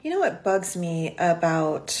You know what bugs me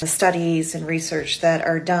about studies and research that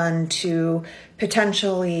are done to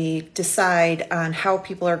potentially decide on how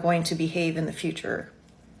people are going to behave in the future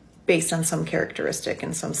based on some characteristic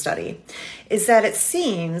in some study is that it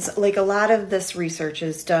seems like a lot of this research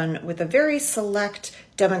is done with a very select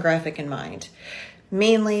demographic in mind,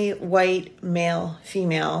 mainly white, male,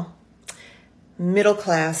 female,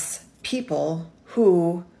 middle-class people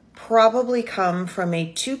who probably come from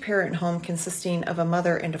a two-parent home consisting of a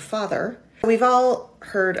mother and a father. We've all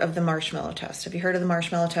heard of the marshmallow test. Have you heard of the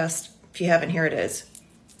marshmallow test? If you haven't, here it is.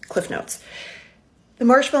 Cliff Notes. The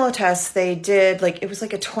marshmallow test, they did it was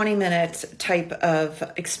like a 20-minute type of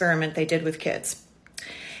experiment they did with kids.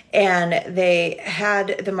 And they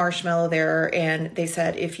had the marshmallow there and they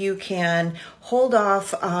said, if you can hold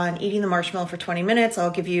off on eating the marshmallow for 20 minutes,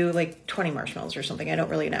 I'll give you like 20 marshmallows or something. I don't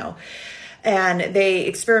really know. And they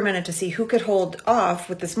experimented to see who could hold off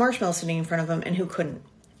with this marshmallow sitting in front of them and who couldn't.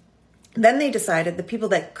 Then they decided the people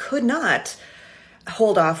that could not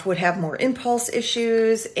hold off would have more impulse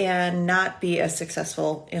issues and not be as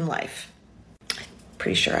successful in life.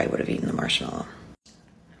 Pretty sure I would have eaten the marshmallow.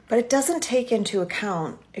 But it doesn't take into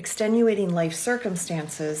account extenuating life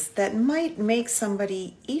circumstances that might make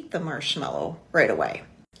somebody eat the marshmallow right away.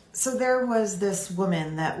 So there was this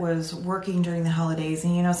woman that was working during the holidays,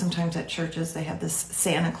 and sometimes at churches they have this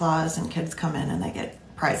Santa Claus and kids come in and they get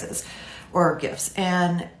prizes or gifts.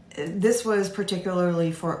 And this was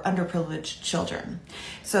particularly for underprivileged children.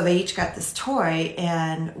 So they each got this toy,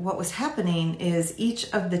 and what was happening is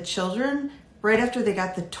each of the children, right after they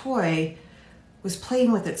got the toy, was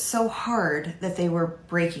playing with it so hard that they were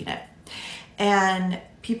breaking it. And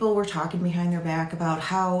people were talking behind their back about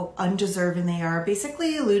how undeserving they are,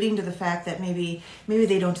 basically alluding to the fact that maybe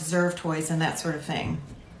they don't deserve toys and that sort of thing.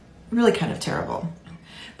 Really kind of terrible.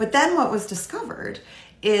 But then what was discovered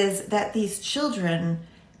is that these children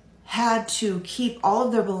had to keep all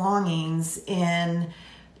of their belongings in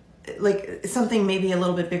like something maybe a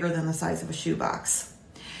little bit bigger than the size of a shoebox.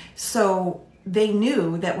 So they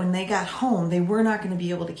knew that when they got home, they were not going to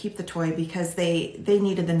be able to keep the toy because they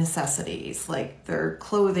needed the necessities, like their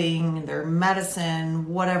clothing, their medicine,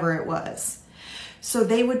 whatever it was. So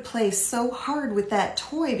they would play so hard with that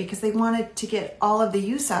toy because they wanted to get all of the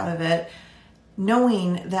use out of it,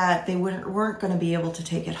 knowing that they weren't going to be able to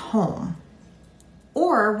take it home.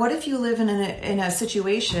 Or what if you live in a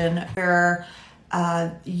situation where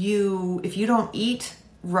if you don't eat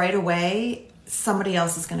right away, somebody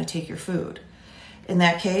else is going to take your food. In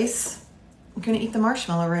that case, you're going to eat the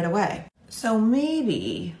marshmallow right away. So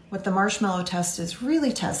maybe what the marshmallow test is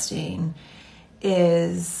really testing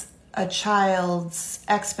is a child's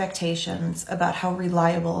expectations about how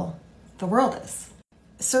reliable the world is.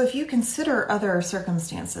 So if you consider other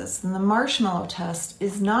circumstances, then the marshmallow test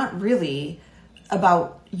is not really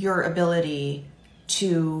about your ability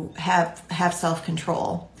to have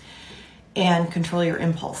self-control and control your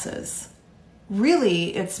impulses.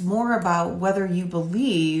 Really, it's more about whether you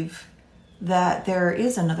believe that there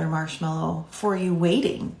is another marshmallow for you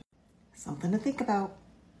waiting. Something to think about.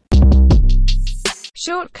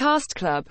 Short Cast Club